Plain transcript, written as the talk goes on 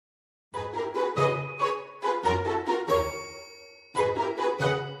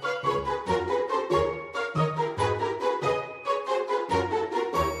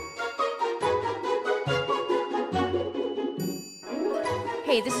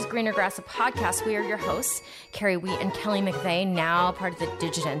Hey, this is Greener Grass, a podcast. We are your hosts, Carrie Wheat and Kelly McVeigh, now part of the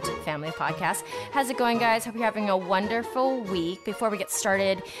Digident family of podcasts. How's it going, guys? Hope you're having a wonderful week. Before we get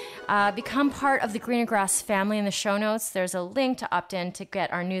started, become part of the Greener Grass family. In the show notes, there's a link to opt in to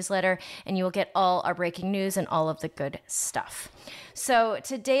get our newsletter, and you will get all our breaking news and all of the good stuff. So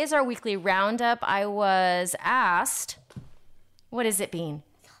today is our weekly roundup. I was asked, what is it, Bean?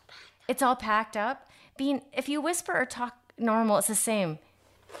 It's all packed up. Bean, if you whisper or talk normal, it's the same.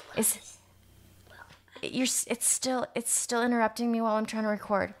 It's still interrupting me while I'm trying to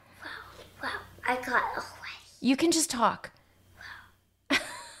record. Wow, I got away. You can just talk. Wow.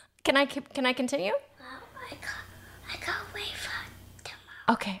 Can I continue? Wow, I got away from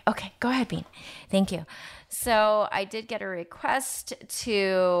tomorrow. Okay, go ahead, Bean. Thank you. So I did get a request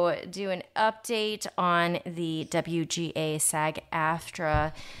to do an update on the WGA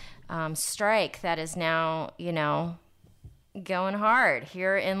SAG-AFTRA strike that is now, going hard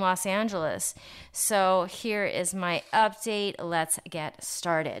here in Los Angeles. So here is my update. Let's get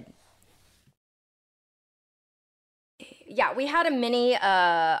started. Yeah, we had a mini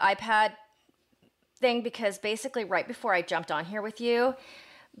iPad thing because basically right before I jumped on here with you,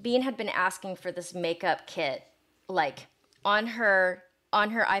 Bean had been asking for this makeup kit. Like on her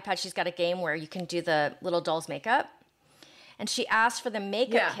iPad, she's got a game where you can do the little doll's makeup. And she asked for the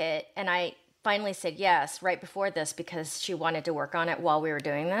makeup kit, and I finally said yes right before this because she wanted to work on it while we were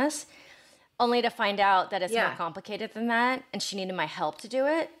doing this, only to find out that it's more complicated than that, and she needed my help to do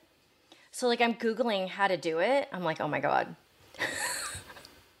it. So, I'm Googling how to do it. I'm like, oh, my God.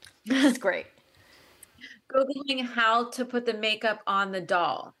 This is great. Googling how to put the makeup on the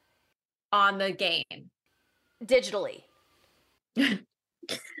doll, on the game. Digitally.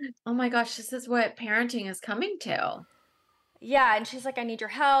 Oh, my gosh, this is what parenting is coming to. Yeah, and she's like, I need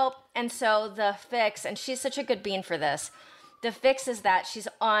your help. And so the fix, and she's such a good bean for this, the fix is that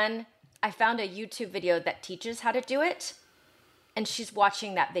I found a YouTube video that teaches how to do it, and she's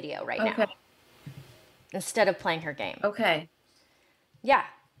watching that video right now instead of playing her game. Okay. Yeah.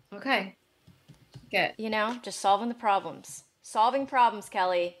 Okay. Good. Just solving the problems. Solving problems,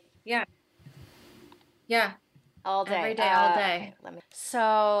 Kelly. Yeah. Yeah. All day. Every day, all day.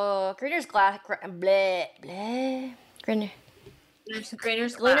 So, Greener's glass,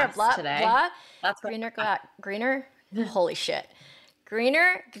 Greener's glass blah, today. Blah. That's what Greener. Holy shit.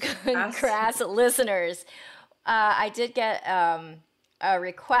 Greener Grass listeners. I did get a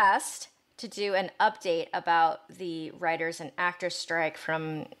request to do an update about the writers and actors strike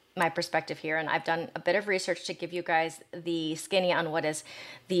from my perspective here, and I've done a bit of research to give you guys the skinny on what is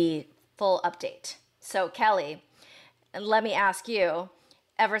the full update. So, Kelly, let me ask you,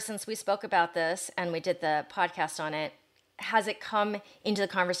 ever since we spoke about this and we did the podcast on it, has it come into the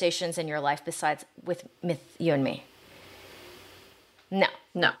conversations in your life besides with you and me? No.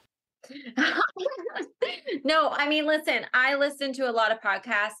 No, I mean, listen, I listen to a lot of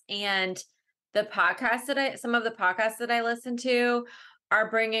podcasts, and some of the podcasts that I listen to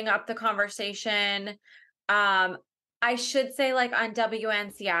are bringing up the conversation. I should say on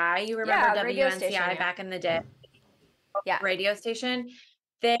WNCI, you remember WNCI station, back in the day? Yeah. Radio station.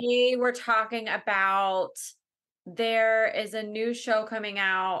 They were talking about there is a new show coming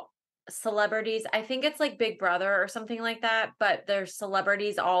out, celebrities. I think it's like Big Brother or something like that, but there's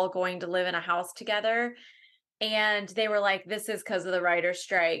celebrities all going to live in a house together. And they were like, this is because of the writer's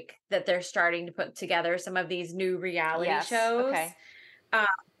strike that they're starting to put together some of these new reality shows. Okay.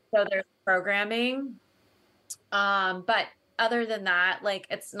 So there's programming. But other than that,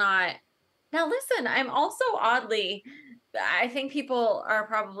 it's not. Now, listen, I'm also I think people are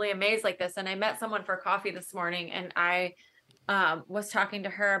probably amazed like this. And I met someone for coffee this morning, and I was talking to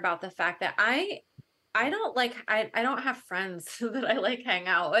her about the fact that I don't have friends that I hang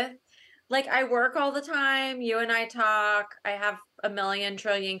out with. I work all the time. You and I talk. I have a million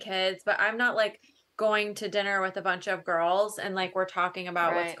trillion kids, but I'm not going to dinner with a bunch of girls and we're talking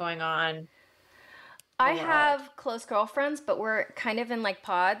about what's going on. I have close girlfriends, but we're kind of in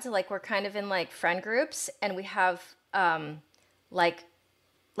pods. We're kind of in friend groups, and we have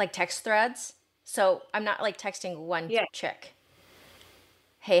text threads. So I'm not texting one chick.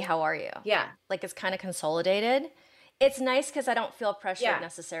 Hey, how are you? Yeah. It's kind of consolidated. It's nice because I don't feel pressured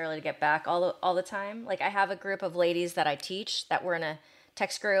necessarily to get back all the time. I have a group of ladies that I teach that we're in a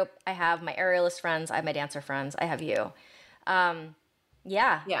text group. I have my aerialist friends. I have my dancer friends. I have you.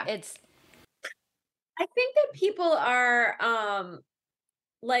 It's. I think that people are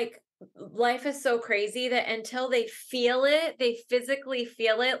life is so crazy that until they feel it, they physically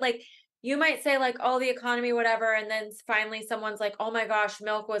feel it. You might say oh, the economy, whatever. And then finally someone's like, oh my gosh,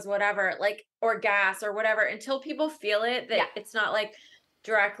 milk was whatever, or gas or whatever, until people feel it, that it's not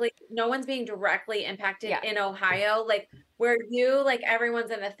no one's being directly impacted in Ohio. Like where like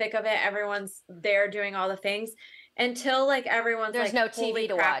everyone's in the thick of it, everyone's there doing all the things until like everyone's there's like, no holy TV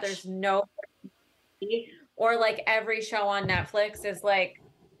to crap, watch. there's no TV. Or like every show on Netflix is like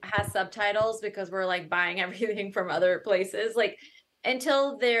has subtitles because we're like buying everything from other places. Like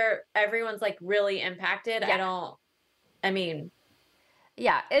until everyone's like really impacted,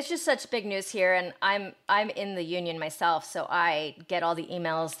 Yeah, it's just such big news here, and I'm in the union myself, so I get all the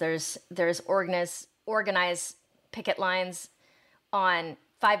emails. There's organized picket lines on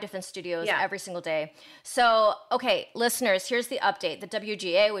 5 different studios every single day. So, okay, listeners, here's the update. The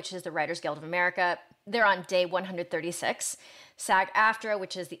WGA, which is the Writers Guild of America, they're on day 136. SAG-AFTRA,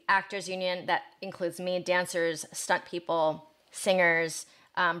 which is the actors union that includes me, dancers, stunt people, singers,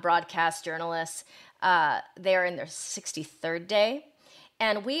 broadcast journalists, they are in their 63rd day.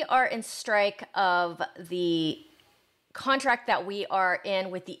 And we are in strike of the contract that we are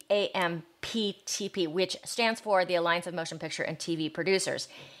in with the AMPTP, which stands for the Alliance of Motion Picture and TV Producers.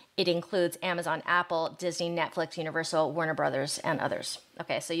 It includes Amazon, Apple, Disney, Netflix, Universal, Warner Brothers, and others.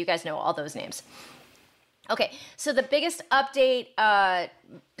 Okay, so you guys know all those names. Okay, so the biggest update,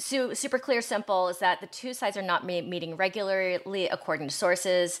 super clear, simple, is that the two sides are not meeting regularly, according to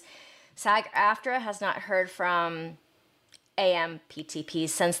sources. SAG-AFTRA has not heard from AMPTP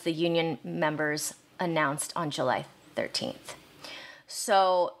since the union members announced on July 13th.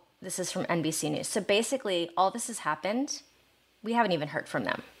 So this is from NBC News. So basically, all this has happened. We haven't even heard from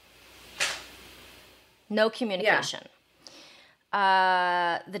them. No communication.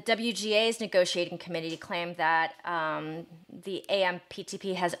 The WGA's negotiating committee claimed that the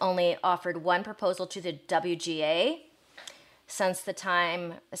AMPTP has only offered one proposal to the WGA since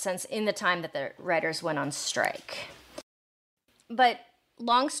in the time that the writers went on strike. But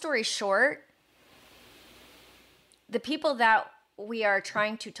long story short, the people that we are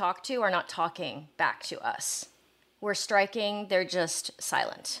trying to talk to are not talking back to us. We're striking, they're just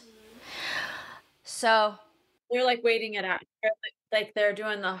silent. So they're like waiting it out. They're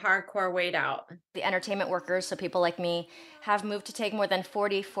doing the hardcore wait out. The entertainment workers, so people like me, have moved to take more than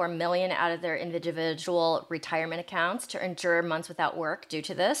 $44 million out of their individual retirement accounts to endure months without work due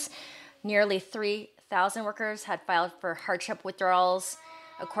to this. Nearly 3,000 workers had filed for hardship withdrawals,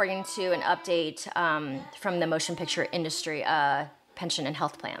 according to an update from the motion picture industry pension and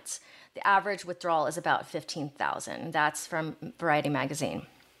health plans. The average withdrawal is about $15,000. That's from Variety magazine.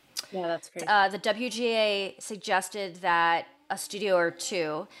 Yeah, that's crazy. The WGA suggested that a studio or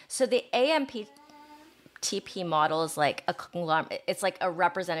two. So the AMPTP model is like a conglomerate. It's like a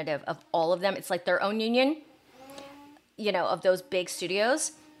representative of all of them. It's like their own union, of those big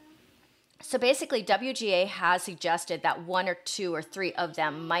studios. So basically, WGA has suggested that 1 or 2 or 3 of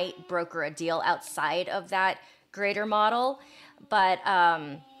them might broker a deal outside of that greater model, but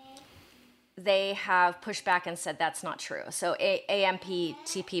they have pushed back and said that's not true. So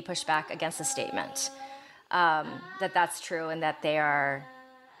AMPTP pushed back against the statement that that's true and that they are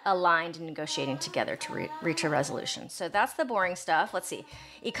aligned and negotiating together to reach a resolution. So that's the boring stuff. Let's see.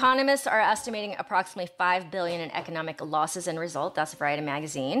 Economists are estimating approximately $5 billion in economic losses in result. That's Variety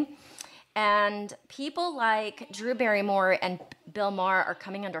magazine. And people like Drew Barrymore and Bill Maher are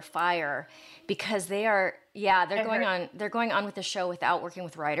coming under fire because they're going on with the show without working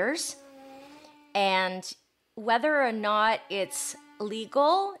with writers. And whether or not it's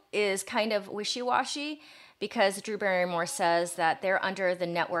legal is kind of wishy-washy because Drew Barrymore says that they're under the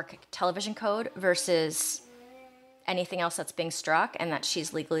network television code versus anything else that's being struck, and that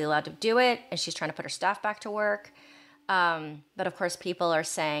she's legally allowed to do it, and she's trying to put her staff back to work. But of course, people are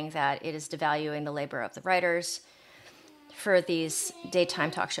saying that it is devaluing the labor of the writers for these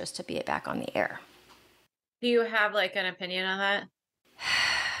daytime talk shows to be back on the air. Do you have like an opinion on that?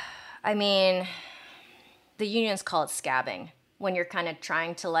 I mean, the unions call it scabbing when you're kind of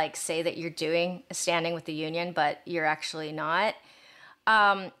trying to like say that you're standing with the union, but you're actually not.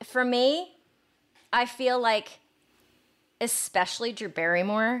 For me, I feel like, especially Drew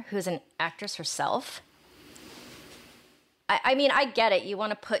Barrymore, who's an actress herself, I mean, I get it. You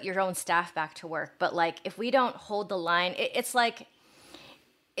want to put your own staff back to work, but like, if we don't hold the line, it's like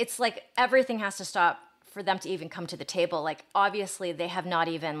everything has to stop for them to even come to the table. Like, obviously, they have not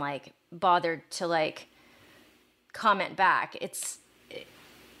even like bothered to like comment back.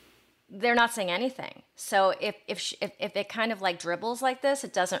 They're not saying anything. So if it kind of like dribbles like this,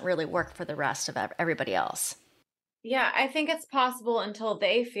 it doesn't really work for the rest of everybody else. Yeah, I think it's possible until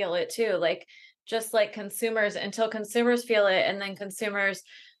they feel it too. Like, just like consumers, until consumers feel it, and then consumers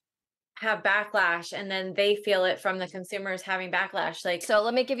have backlash, and then they feel it from the consumers having backlash. Like, so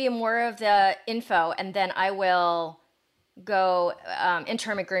let me give you more of the info, and then I will go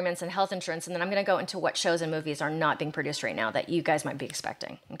interim agreements and health insurance, and then I'm going to go into what shows and movies are not being produced right now that you guys might be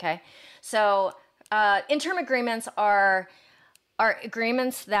expecting. Okay, so interim agreements are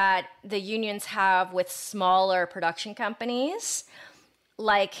agreements that the unions have with smaller production companies,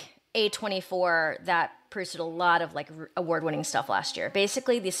 like A24 that produced a lot of like award-winning stuff last year.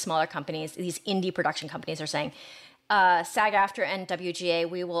 Basically, these smaller companies, these indie production companies, are saying, SAG-AFTRA and WGA,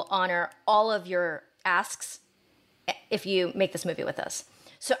 we will honor all of your asks if you make this movie with us.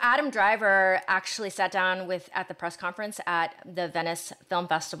 So Adam Driver actually sat down at the press conference at the Venice Film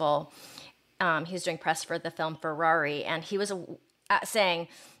Festival. He was doing press for the film Ferrari, and he was saying,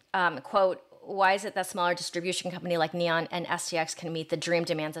 quote, "Why is it that smaller distribution company like Neon and STX can meet the dream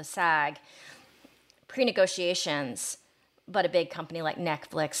demands of SAG pre-negotiations, but a big company like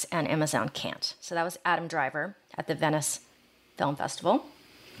Netflix and Amazon can't?" So that was Adam Driver at the Venice Film Festival.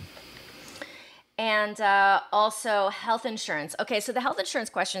 And also health insurance. Okay, so the health insurance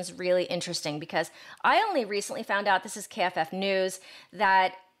question is really interesting because I only recently found out, this is KFF News,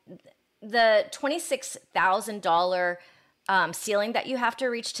 that the $26,000 ceiling that you have to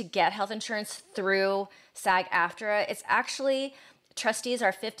reach to get health insurance through SAG-AFTRA, it's actually, trustees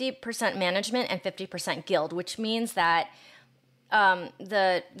are 50% management and 50% guild, which means that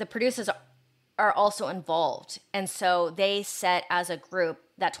the producers are also involved. And so they set as a group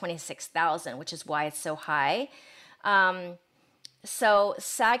that 26,000, which is why it's so high. So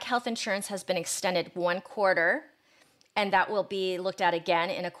SAG health insurance has been extended 1 quarter, and that will be looked at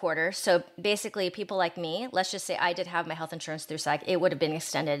again in a quarter. So basically, people like me, let's just say I did have my health insurance through SAG, it would have been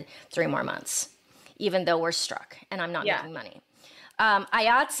extended 3 more months, even though we're struck and I'm not making money.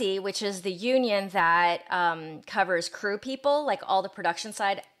 IATSE, which is the union that covers crew people, like all the production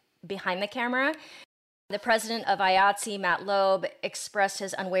side behind the camera. The president of IATSE, Matt Loeb, expressed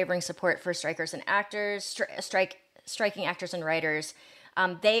his unwavering support for strikers and actors, striking actors and writers.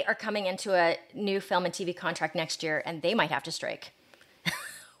 They are coming into a new film and TV contract next year, and they might have to strike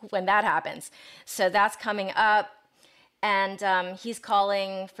when that happens. So that's coming up. And he's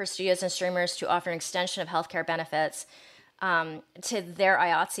calling for studios and streamers to offer an extension of healthcare benefits to their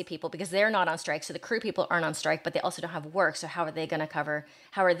IATSE people, because they're not on strike. So the crew people aren't on strike, but they also don't have work. So how are they going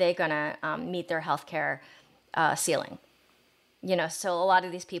to meet their healthcare ceiling? You know, so a lot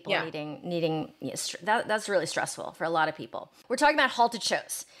of these people needing that's really stressful for a lot of people. We're talking about halted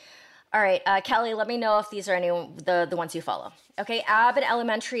shows. All right, Kelly, let me know if these are any the ones you follow. Okay, Abbott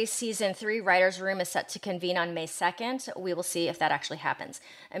Elementary Season 3 Writers' Room is set to convene on May 2nd. We will see if that actually happens.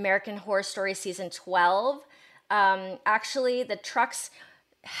 American Horror Story Season 12. Actually, the trucks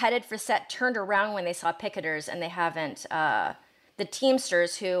headed for set turned around when they saw picketers, and they haven't. The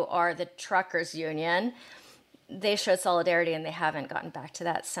Teamsters, who are the truckers union, they showed solidarity, and they haven't gotten back to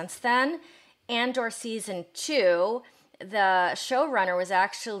that since then. Andor Season 2, the showrunner was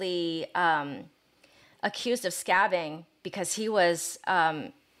actually accused of scabbing because he was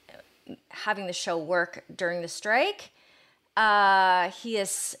having the show work during the strike. He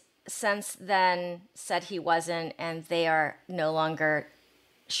has since then said he wasn't, and they are no longer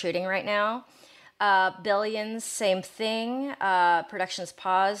shooting right now. Billions, same thing. Production's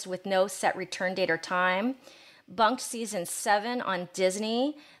paused with no set return date or time. Bunked Season 7 on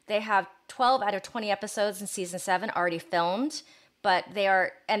Disney. They have 12 out of 20 episodes in Season 7 already filmed, but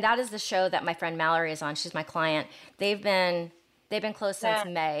and that is the show that my friend Mallory is on. She's my client. They've been closed since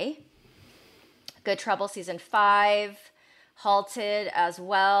May. Good Trouble Season 5. Halted as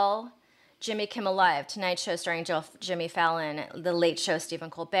well. Jimmy Kimmel Live, Tonight Show starring Jimmy Fallon, The Late Show, Stephen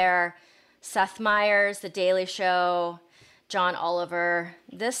Colbert, Seth Meyers, The Daily Show, John Oliver.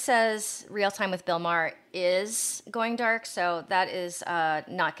 This says Real Time with Bill Maher is going dark, so that is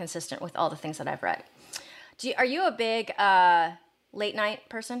not consistent with all the things that I've read. Are you a big late night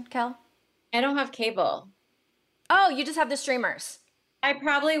person, Kel? I don't have cable. Oh, you just have the streamers. I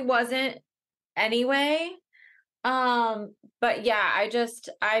probably wasn't anyway. But yeah,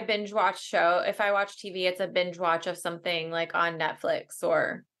 I binge watch show. If I watch TV, it's a binge watch of something like on Netflix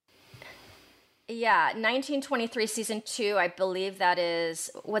or. Yeah, 1923 Season 2, I believe that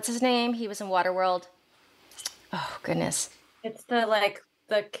is, what's his name? He was in Waterworld. Oh, goodness. It's the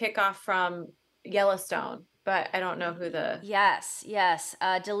kickoff from Yellowstone, but I don't know who the. Yes.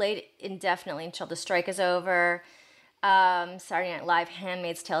 Delayed indefinitely until the strike is over. Saturday Night Live,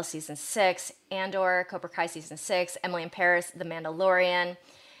 Handmaid's Tale Season 6, Andor, Cobra Kai Season 6, Emily in Paris, The Mandalorian.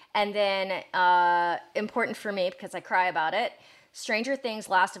 And then, important for me because I cry about it, Stranger Things,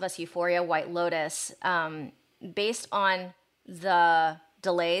 Last of Us, Euphoria, White Lotus. Based on the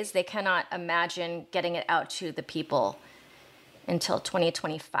delays, they cannot imagine getting it out to the people until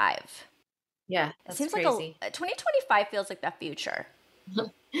 2025. Yeah, It that's seems crazy. like 2025 feels like the future.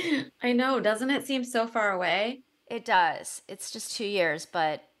 I know. Doesn't it seem so far away? It does. It's just 2 years,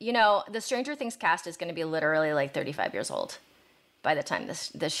 but you know, the Stranger Things cast is going to be literally like 35 years old by the time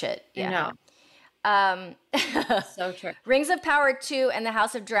this shit. I Yeah. know. Um, So true. Rings of Power 2 and The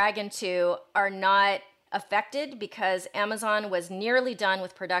House of Dragon 2 are not affected because Amazon was nearly done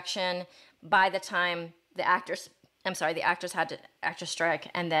with production by the time the actors had to actor strike,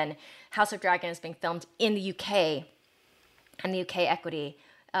 and then House of Dragon is being filmed in the UK, and the UK equity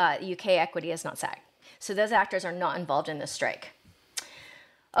is not SAG. So those actors are not involved in this strike.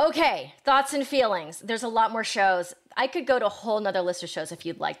 Okay, thoughts and feelings. There's a lot more shows. I could go to a whole nother list of shows if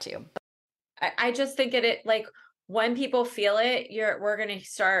you'd like to. I just think it like when people feel it, we're gonna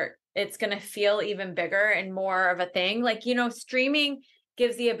start, it's gonna feel even bigger and more of a thing. Like, streaming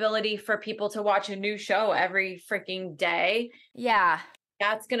gives the ability for people to watch a new show every freaking day. Yeah.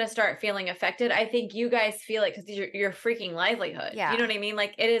 That's gonna start feeling affected. I think you guys feel it because your freaking livelihood. Yeah. You know what I mean?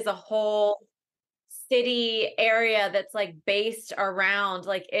 Like it is a whole city area that's like based around,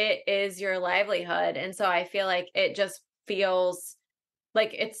 like it is your livelihood. And so I feel like it just feels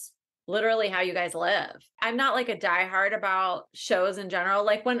like it's literally how you guys live. I'm not like a diehard about shows in general.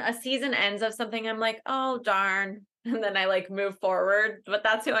 Like when a season ends of something, I'm like, oh darn. And then I like move forward. But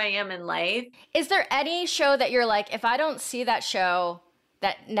that's who I am in life. Is there any show that you're like, if I don't see that show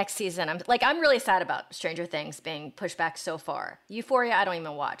that next season, I'm really sad about Stranger Things being pushed back so far. Euphoria, I don't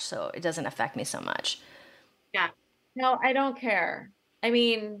even watch, so it doesn't affect me so much. Yeah. No, I don't care. I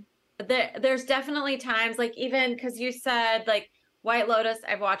mean, there's definitely times like even because you said like White Lotus,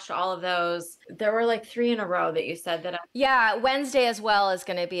 I've watched all of those. There were like 3 in a row that you said that. Yeah, Wednesday as well is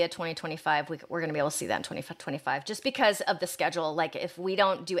going to be a 2025. We're going to be able to see that in 2025 just because of the schedule. Like if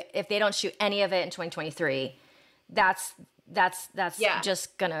they don't shoot any of it in 2023, that's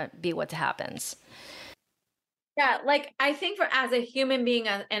just going to be what happens. Yeah, like I think for as a human being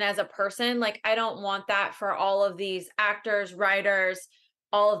and as a person, like I don't want that for all of these actors, writers,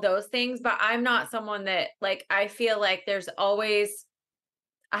 all of those things, but I'm not someone that like I feel like there's always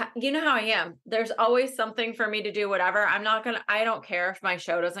you know how I am. There's always something for me to do whatever. I don't care if my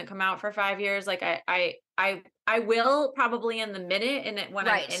show doesn't come out for 5 years. Like I will probably in the minute in it when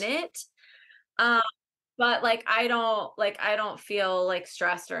I'm in it. But like I don't feel like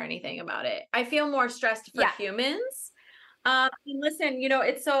stressed or anything about it. I feel more stressed for humans. And listen,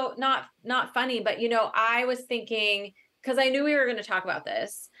 it's so not funny, but I was thinking because I knew we were going to talk about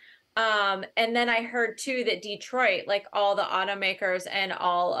this. And then I heard too that Detroit, like all the automakers and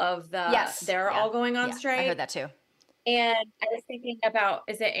all of they're all going on strike. I heard that too. And I was thinking about,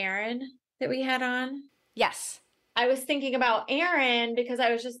 is it Aaron that we had on? Yes. I was thinking about Aaron because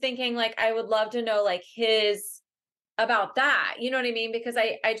I was just thinking like I would love to know like his about that. You know what I mean? Because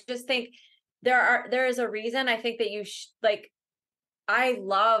I just think there is a reason I think that like I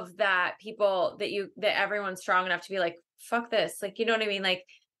love that that everyone's strong enough to be like fuck this. Like you know what I mean? Like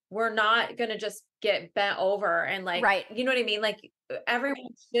we're not going to just get bent over and like you know what I mean? Like everyone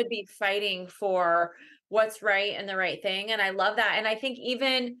should be fighting for what's right and the right thing, and I love that. And I think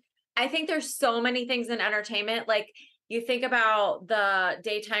there's so many things in entertainment. Like you think about the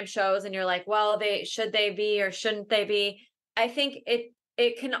daytime shows and you're like, well, should they be or shouldn't they be? I think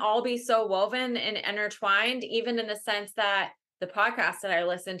it can all be so woven and intertwined, even in the sense that the podcast that I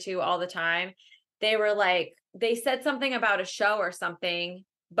listen to all the time, they said something about a show or something,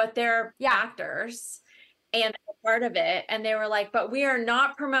 but they're actors and part of it. And they were like, but we are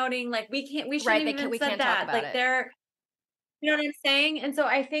not promoting, like we shouldn't even said that. Like they're, you know what I'm saying? And so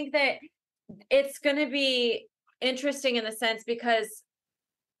I think that it's going to be interesting in the sense because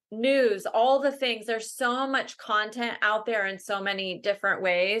news, all the things, there's so much content out there in so many different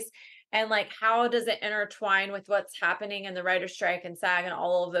ways. And like, how does it intertwine with what's happening in the writer's strike and SAG and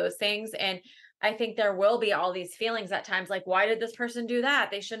all of those things? And I think there will be all these feelings at times, like, why did this person do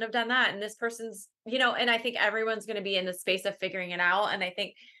that? They shouldn't have done that. And this person's, and I think everyone's going to be in the space of figuring it out. And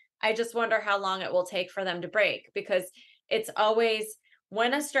I just wonder how long it will take for them to break, because it's always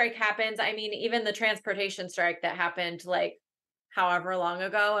when a strike happens. I mean, even the transportation strike that happened like however long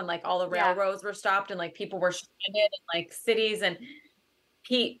ago, and like all the railroads were stopped and like people were stranded in like cities, and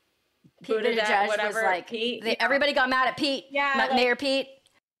Pete Buttigieg, whatever, was like, Pete, everybody got mad at Pete. Like, Mayor Pete.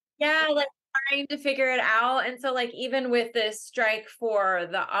 Yeah, like trying to figure it out. And so like even with this strike for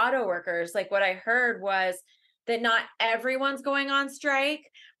the auto workers, like what I heard was that not everyone's going on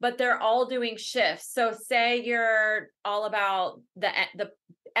strike, but they're all doing shifts. So say you're all about the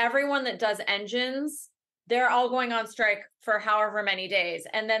everyone that does engines, they're all going on strike for however many days,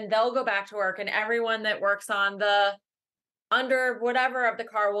 and then they'll go back to work, and everyone that works on the under whatever of the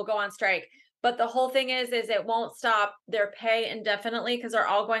car will go on strike. But the whole thing is it won't stop their pay indefinitely because they're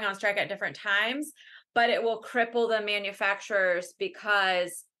all going on strike at different times, but it will cripple the manufacturers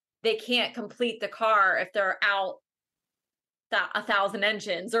because they can't complete the car if they're out 1,000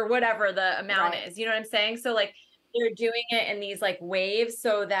 engines or whatever the amount is. You know what I'm saying? So like they're doing it in these like waves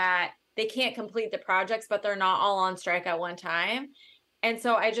so that they can't complete the projects, but they're not all on strike at one time. And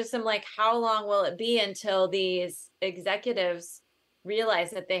so I just am like, how long will it be until these executives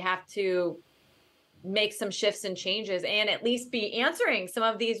realize that they have to make some shifts and changes and at least be answering some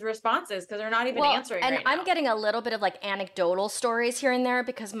of these responses because they're not even answering and right now. I'm getting a little bit of like anecdotal stories here and there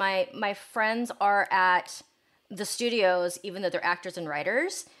because my friends are at the studios, even though they're actors and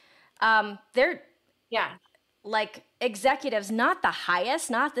writers. They're like executives, not the highest,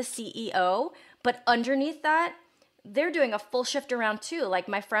 not the CEO, but underneath that, they're doing a full shift around too. Like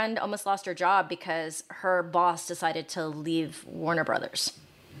my friend almost lost her job because her boss decided to leave Warner Brothers.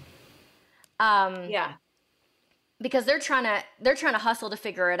 Because they're trying to hustle to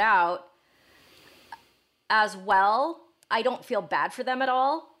figure it out as well. I don't feel bad for them at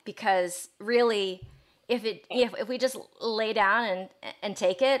all because really, if we just lay down and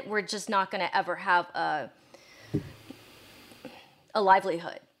take it, we're just not going to ever have a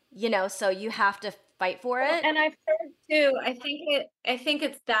livelihood, you know. So you have to fight for it. And I've heard too. I think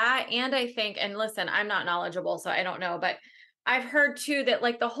it's that, and listen, I'm not knowledgeable, so I don't know, but I've heard too that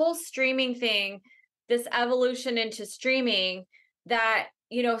like the whole streaming thing, this evolution into streaming, that,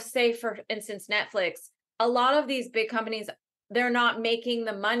 you know, say for instance, Netflix, a lot of these big companies, they're not making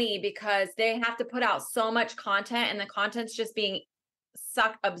the money because they have to put out so much content and the content's just being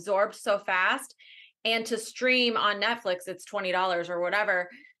absorbed so fast. And to stream on Netflix, it's $20 or whatever,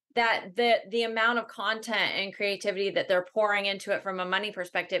 that the amount of content and creativity that they're pouring into it from a money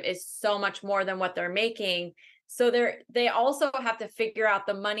perspective is so much more than what they're making. So they also have to figure out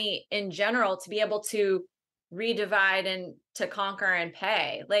the money in general to be able to redivide and to conquer and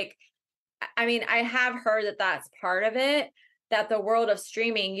pay. Like, I mean, I have heard that that's part of it, that the world of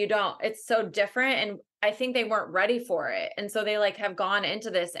streaming, it's so different. And I think they weren't ready for it. And so they like have gone into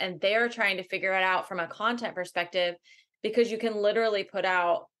this and they're trying to figure it out from a content perspective, because you can literally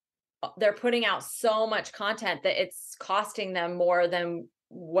they're putting out so much content that it's costing them more than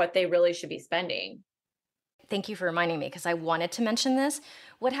what they really should be spending. Thank you for reminding me because I wanted to mention this.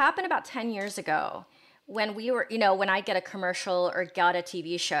 What happened about 10 years ago when we were, you know, when I get a commercial or got a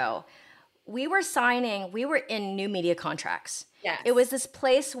TV show, we were in new media contracts. Yes. It was this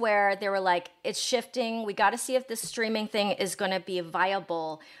place where they were like, it's shifting. We got to see if this streaming thing is going to be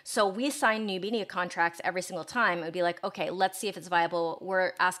viable. So we signed new media contracts every single time. It would be like, okay, let's see if it's viable.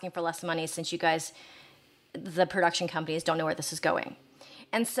 We're asking for less money since you guys, the production companies, don't know where this is going.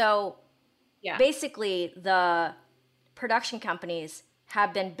 And so basically the production companies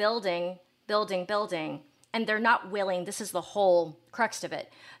have been building, and they're not willing, this is the whole crux of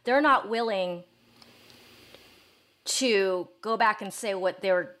it, they're not willing to go back and say what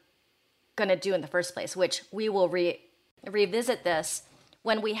they were going to do in the first place, which we will revisit this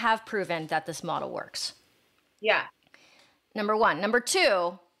when we have proven that this model works. Yeah. Number one. Number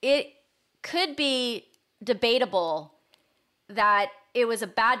two, it could be debatable that it was a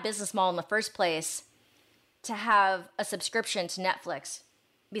bad business model in the first place to have a subscription to Netflix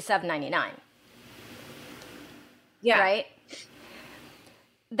be $7.99. Yeah. Right?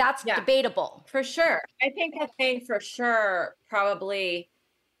 That's debatable. For sure. I think that they for sure probably,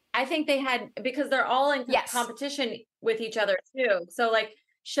 I think they had, because they're all in competition with each other too. So like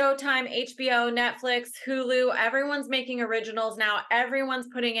Showtime, HBO, Netflix, Hulu, everyone's making originals now. Everyone's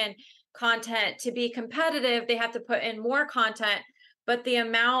putting in content. To be competitive, they have to put in more content, but the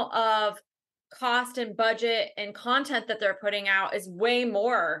amount of cost and budget and content that they're putting out is way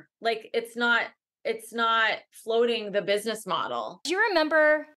more. Like it's not floating the business model. Do you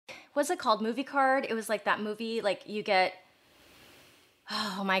remember, what's it called? Movie Card? It was like that movie, like you get,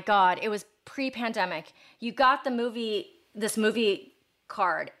 oh my God, it was pre-pandemic. You got this movie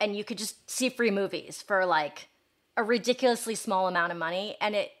card and you could just see free movies for like a ridiculously small amount of money.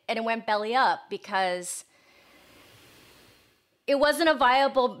 And it went belly up because it wasn't a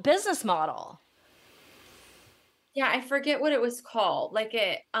viable business model. Yeah, I forget what it was called. Like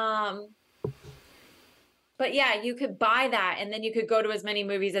but yeah, you could buy that and then you could go to as many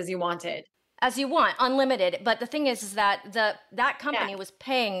movies as you wanted. As you want, unlimited. But the thing is that that company was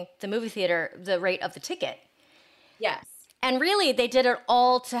paying the movie theater the rate of the ticket. Yes. And really, they did it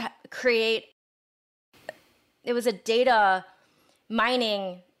all to create, it was a data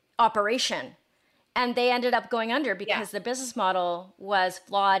mining operation. And they ended up going under because the business model was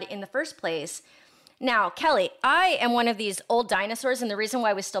flawed in the first place. Now, Kelly, I am one of these old dinosaurs, and the reason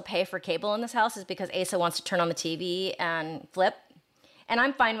why we still pay for cable in this house is because Asa wants to turn on the TV and flip. And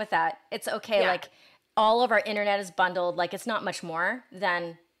I'm fine with that. It's okay. Yeah. Like, all of our internet is bundled. Like, it's not much more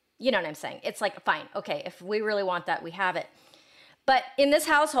than, you know what I'm saying? It's like, fine. Okay, if we really want that, we have it. But in this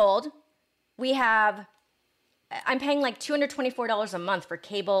household, I'm paying like $224 a month for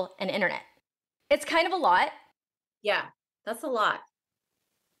cable and internet. It's kind of a lot. Yeah, that's a lot.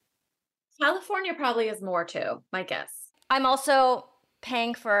 California probably is more too, my guess. I'm also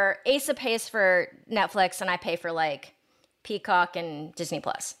paying for, Asa pays for Netflix and I pay for like Peacock and Disney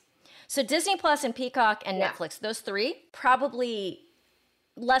Plus. So Disney Plus and Peacock and Netflix, those three, probably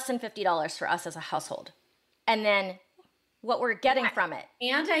less than $50 for us as a household. And then what we're getting from it.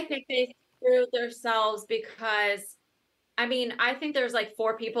 And I think they screwed themselves because, I mean, I think there's like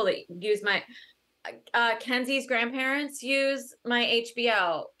 4 people that use my, Kenzie's grandparents use my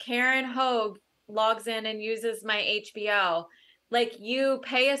HBO. Karen Hogue logs in and uses my HBO. Like, you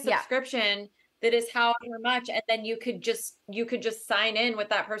pay a subscription that is however much, and then you could just sign in with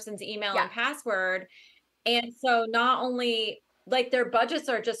that person's email and password. And so not only, like, their budgets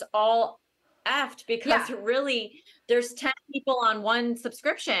are just all effed because really there's 10 people on one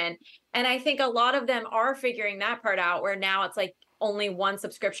subscription. And I think a lot of them are figuring that part out, where now it's like only one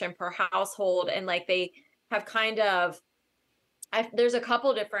subscription per household. And like, they have kind of, there's a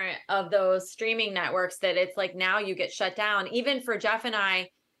couple different of those streaming networks that it's like, now you get shut down. Even for Jeff and I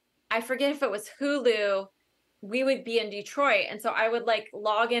forget if it was Hulu, we would be in Detroit. And so I would like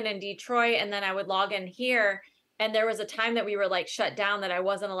log in Detroit, and then I would log in here. And there was a time that we were like shut down, that I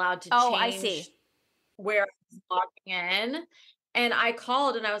wasn't allowed to change where I was logging in. And I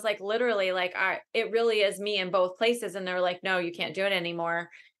called and I was like, literally, like, it really is me in both places. And they're like, no, you can't do it anymore.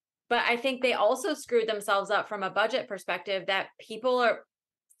 But I think they also screwed themselves up from a budget perspective, that people are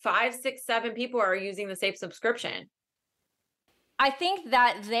 5, 6, 7 people are using the same subscription. I think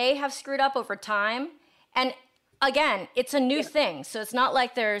that they have screwed up over time. And again, it's a new thing. So it's not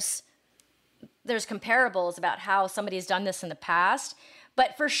like there's comparables about how somebody's done this in the past.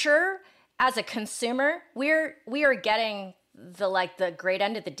 But for sure, as a consumer, we are getting the great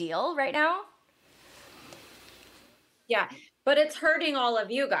end of the deal right now. Yeah. But it's hurting all of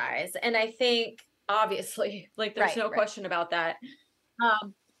you guys. And I think, obviously, like, there's no question about that.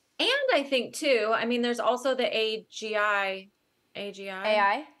 And I think too, I mean, there's also the AGI.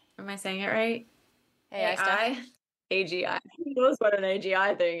 AI? Am I saying it right? AI stuff? AGI. Who knows what an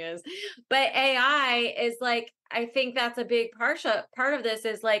AGI thing is? But AI is like, I think that's a big part of this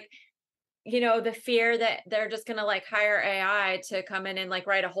is like, you know, the fear that they're just going to like hire AI to come in and like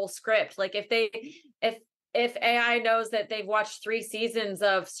write a whole script. Like, if AI knows that they've watched 3 seasons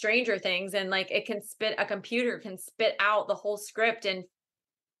of Stranger Things, and like a computer can spit out the whole script in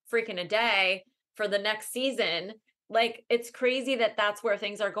freaking a day for the next season. Like, it's crazy that that's where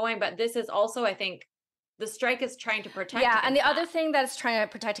things are going. But this is also, I think, the strike is trying to protect. Yeah, and the other thing that it's trying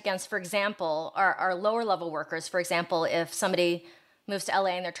to protect against, for example, are lower level workers. For example, if somebody moves to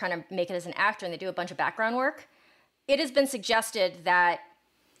LA and they're trying to make it as an actor and they do a bunch of background work, it has been suggested that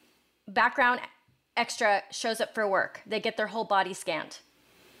background extra shows up for work. They get their whole body scanned.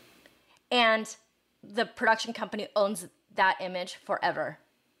 And the production company owns that image forever.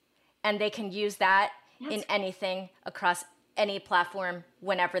 And they can use that in anything across any platform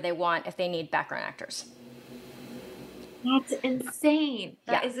whenever they want if they need background actors. That's insane.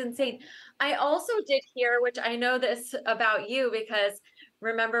 That is insane. I also did hear, which I know this about you, because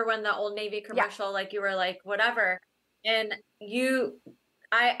remember when the Old Navy commercial, like, you were like, whatever. And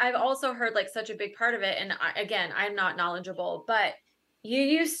I've also heard like such a big part of it. And again, I'm not knowledgeable, but you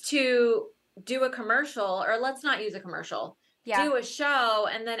used to do a commercial, or let's not use a commercial. Do a show,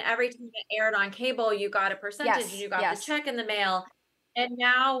 and then every time it aired on cable, you got a percentage, and you got the check in the mail. And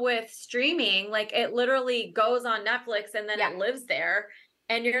now with streaming, like, it literally goes on Netflix and then it lives there,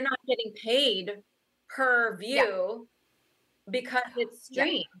 and you're not getting paid per view because it's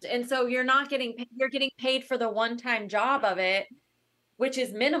streamed. And so you're not getting paid, you're getting paid for the one-time job of it, which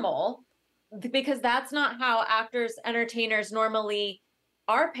is minimal, because that's not how actors, entertainers normally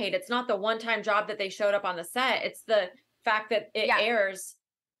are paid. It's not the one-time job that they showed up on the set. It's the fact that it airs,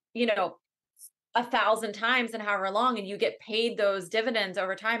 you know, 1,000 times and however long, and you get paid those dividends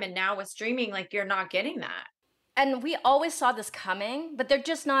over time. And now with streaming, like, you're not getting that. And we always saw this coming, but they're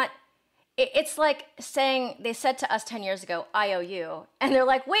just not. It's like saying, they said to us 10 years ago, I owe you. And they're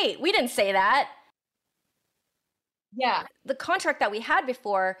like, wait, we didn't say that. Yeah. The contract that we had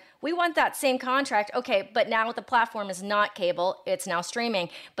before, we want that same contract. Okay, but now the platform is not cable, it's now streaming.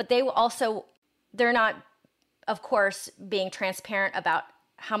 But they're not, of course, being transparent about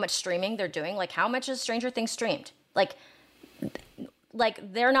how much streaming they're doing. Like, how much is Stranger Things streamed?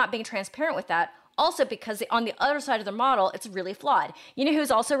 Like they're not being transparent with that. Also, because on the other side of the model, it's really flawed. You know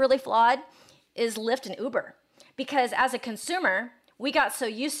who's also really flawed? Is Lyft and Uber. Because as a consumer, we got so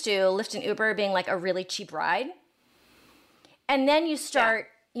used to Lyft and Uber being like a really cheap ride. And then you start,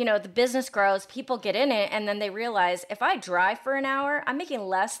 you know, the business grows, people get in it, and then they realize if I drive for an hour, I'm making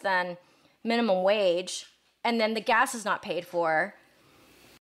less than minimum wage, and then the gas is not paid for.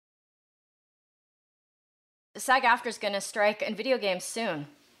 SAG-AFTRA is going to strike in video games soon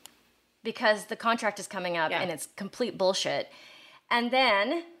because the contract is coming up and it's complete bullshit. And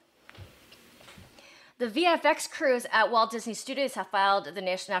then the VFX crews at Walt Disney Studios have filed the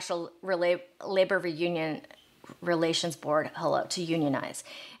National Labor Union Relations Board, to unionize.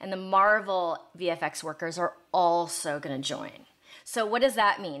 And the Marvel VFX workers are also going to join. So what does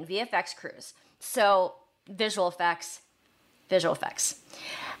that mean? VFX crews. So visual effects. They're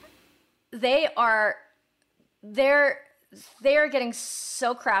getting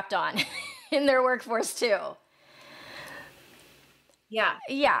so crapped on in their workforce too. Yeah.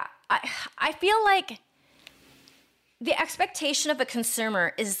 Yeah. I feel like the expectation of a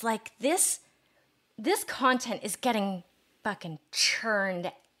consumer is like this content is getting fucking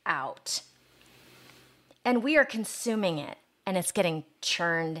churned out. And we are consuming it, and it's getting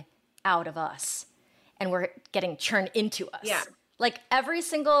churned out of us. And we're getting churned into us. Yeah. Like every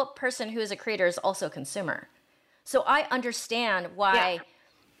single person who is a creator is also a consumer. So I understand why,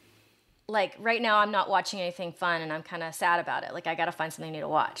 like right now I'm not watching anything fun and I'm kind of sad about it. Like I got to find something new to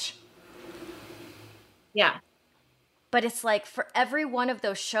watch. Yeah. But it's like for every one of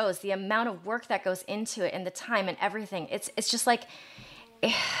those shows, the amount of work that goes into it and the time and everything, it's just like,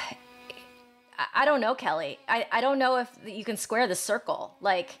 I don't know, Kelly. I don't know if you can square the circle.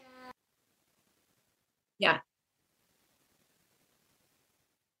 Like, yeah.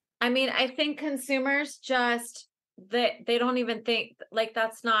 I mean, I think consumers just, they don't even think like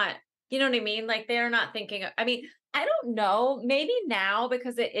that's not, you know what I mean? Like they're not thinking, I mean, I don't know, maybe now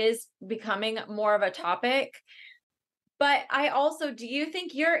because it is becoming more of a topic. But I also, do you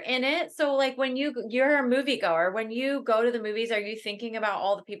think you're in it? So like when you're a moviegoer, when you go to the movies, are you thinking about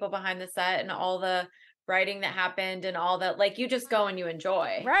all the people behind the set and all the writing that happened and all that? Like you just go and you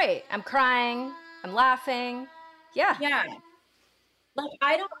enjoy. right. I'm crying. I'm laughing. Yeah. Yeah. Like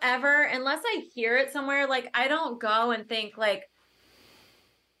I don't ever, unless I hear it somewhere, like I don't go and think like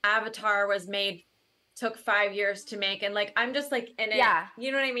Avatar took 5 years to make. And like, I'm just like in it. Yeah.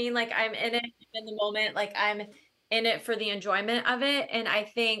 You know what I mean? Like I'm in it in the moment. Like I'm in it for the enjoyment of it. And I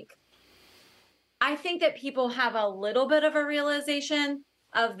think that people have a little bit of a realization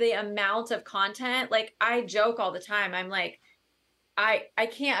of the amount of content. Like I joke all the time. I'm like, I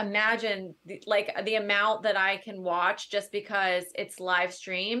can't imagine the amount that I can watch just because it's live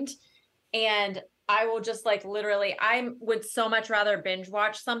streamed. And I will just like literally, I would so much rather binge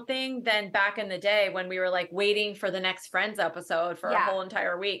watch something than back in the day when we were like waiting for the next Friends episode for a whole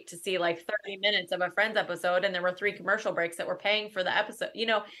entire week to see like 30 minutes of a Friends episode. And there were 3 commercial breaks that were paying for the episode. You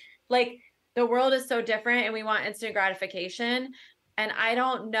know, like the world is so different and we want instant gratification. And I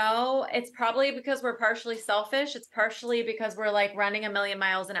don't know, it's probably because we're partially selfish. It's partially because we're like running a million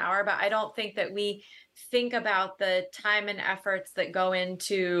miles an hour, but I don't think that we think about the time and efforts that go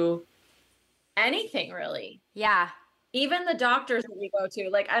into anything really. Yeah. Even the doctors that we go to,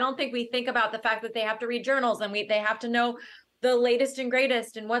 like, I don't think we think about the fact that they have to read journals and they have to know the latest and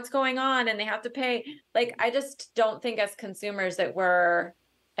greatest and what's going on and they have to pay. Like, I just don't think as consumers that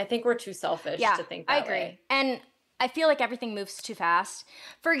I think we're too selfish to think that I agree. way. And I feel like everything moves too fast.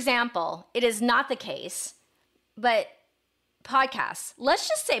 For example, it is not the case, but podcasts, let's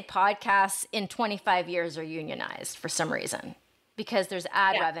just say podcasts in 25 years are unionized for some reason because there's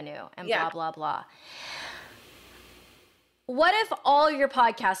ad revenue and blah, blah, blah. What if all your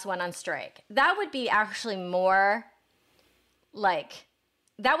podcasts went on strike? That would be actually more like,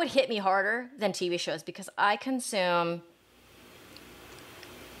 that would hit me harder than TV shows because I consume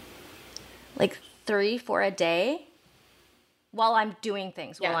like 3-4 a day while I'm doing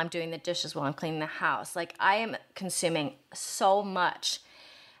things, while I'm doing the dishes, while I'm cleaning the house. Like I am consuming so much.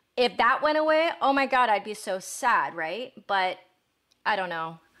 If that went away, oh my God, I'd be so sad, right? But I don't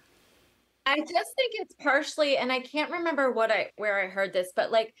know. I just think it's partially, and I can't remember where I heard this,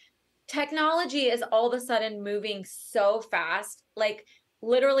 but like technology is all of a sudden moving so fast, like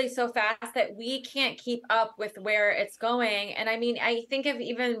literally so fast that we can't keep up with where it's going. And I mean, I think of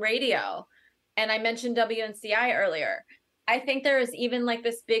even radio, and I mentioned WNCI earlier. I think there is even like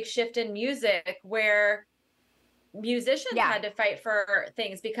this big shift in music where musicians had to fight for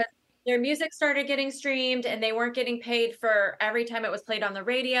things because their music started getting streamed and they weren't getting paid for every time it was played on the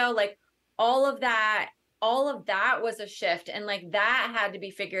radio. Like all of that was a shift, and like that had to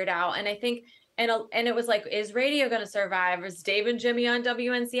be figured out. And I think and it was like, is radio going to survive? Is Dave and Jimmy on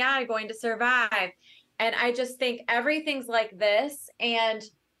WNCI going to survive? And I just think everything's like this, and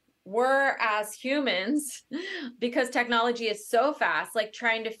we're as humans, because technology is so fast, like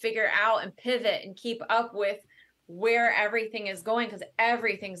trying to figure out and pivot and keep up with where everything is going, because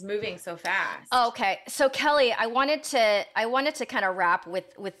everything's moving so fast. Okay. So Kelly, I wanted to kind of wrap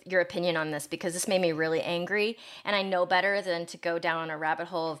with your opinion on this, because this made me really angry, and I know better than to go down a rabbit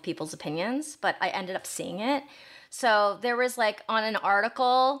hole of people's opinions, but I ended up seeing it. So there was like on an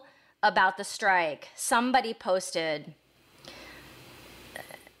article about the strike, somebody posted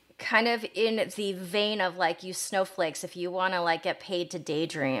kind of in the vein of like, you snowflakes, if you want to like get paid to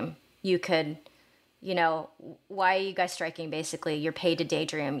daydream, you could, you know, why are you guys striking? Basically, you're paid to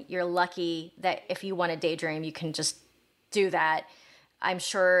daydream. You're lucky that if you want to daydream, you can just do that. I'm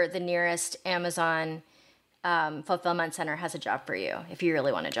sure the nearest Amazon fulfillment center has a job for you if you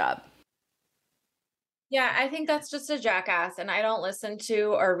really want a job. Yeah, I think that's just a jackass, and I don't listen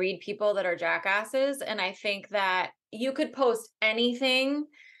to or read people that are jackasses. And I think that you could post anything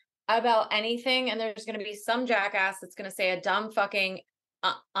about anything, and there's going to be some jackass that's going to say a dumb fucking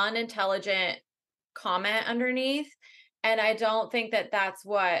unintelligent comment underneath. And I don't think that that's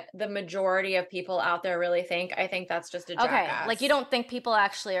what the majority of people out there really think. I think that's just a jackass. Okay, like you don't think people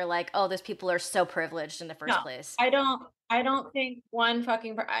actually are like, oh, those people are so privileged in the first place. I don't think one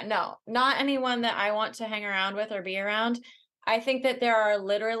fucking no, not anyone that I want to hang around with or be around. I think that there are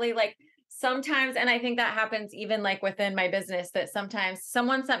literally like sometimes, and I think that happens even like within my business, that sometimes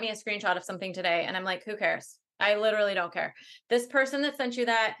someone sent me a screenshot of something today and I'm like, who cares? I literally don't care. This person that sent you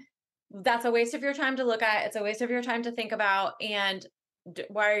that's a waste of your time to look at. It's a waste of your time to think about. And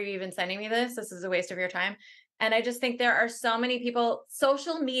why are you even sending me this? This is a waste of your time. And I just think there are so many people,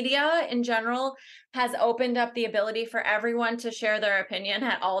 social media in general has opened up the ability for everyone to share their opinion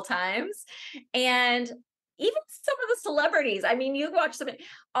at all times. And even some of the celebrities, I mean, you watch somebody,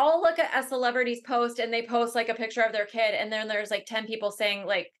 I'll look at a celebrity's post and they post like a picture of their kid, and then there's like 10 people saying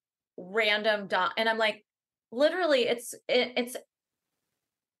like random and I'm like, literally it's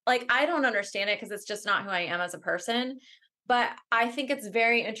like, I don't understand it because it's just not who I am as a person. But I think it's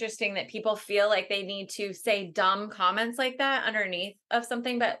very interesting that people feel like they need to say dumb comments like that underneath of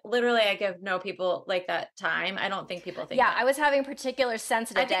something. But literally, I give no people like that time. I don't think people think that. I was having a particular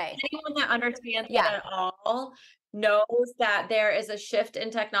sensitive day. Anyone that understands that at all knows that there is a shift in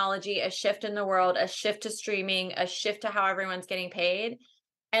technology, a shift in the world, a shift to streaming, a shift to how everyone's getting paid.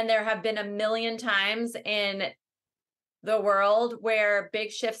 And there have been a million times in the world where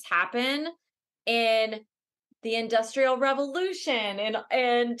big shifts happen in the Industrial Revolution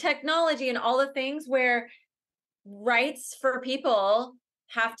and technology and all the things where rights for people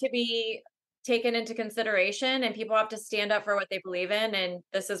have to be taken into consideration and people have to stand up for what they believe in. And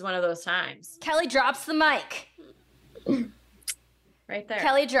this is one of those times. Kelly drops the mic. Right there.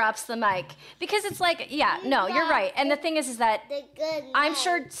 Kelly drops the mic because it's like, yeah, no, you're right. And the thing is that I'm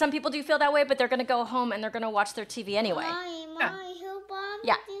sure some people do feel that way, but they're going to go home and they're going to watch their TV anyway. Mommy, who bought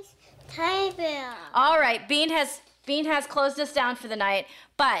Yeah. this table? All right, Bean has closed us down for the night,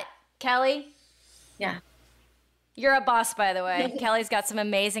 but Kelly, yeah, you're a boss, by the way. Kelly's got some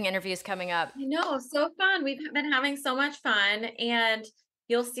amazing interviews coming up. I know, so fun. We've been having so much fun, and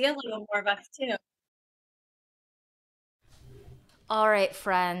you'll see a little more of us too. All right,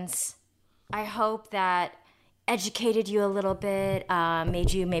 friends. I hope that educated you a little bit,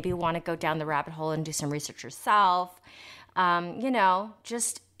 made you maybe want to go down the rabbit hole and do some research yourself.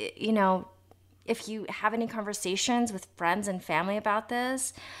 If you have any conversations with friends and family about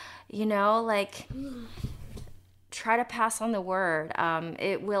this, try to pass on the word.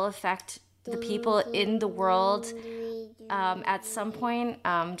 It will affect the people in the world at some point,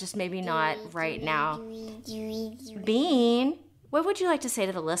 just maybe not right now. Bean, what would you like to say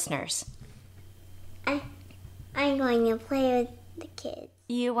to the listeners? I'm going to play with the kids.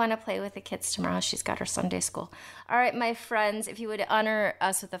 You want to play with the kids tomorrow? She's got her Sunday school. All right, my friends, if you would honor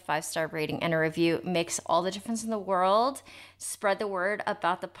us with a 5-star rating and a review, it makes all the difference in the world. Spread the word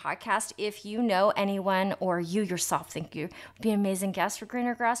about the podcast. If you know anyone or you yourself think you would be an amazing guest for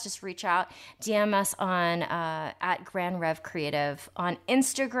Greener Grass, just reach out. DM us on at Grand Rev Creative on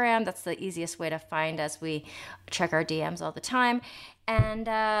Instagram. That's the easiest way to find us. We check our DMs all the time. And,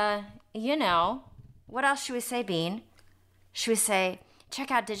 what else should we say, Bean? Should we say,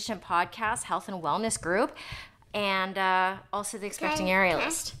 check out Digitant Podcast, Health and Wellness Group, and also the Expecting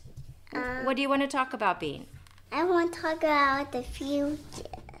Aerialist. What do you want to talk about, Bean? I want to talk about the future.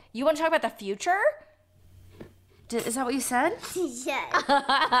 You want to talk about the future? Is that what you said?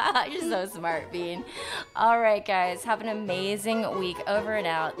 Yeah. You're so smart, Bean. All right, guys. Have an amazing week. Over and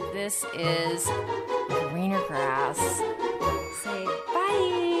out. This is Greener Grass. Say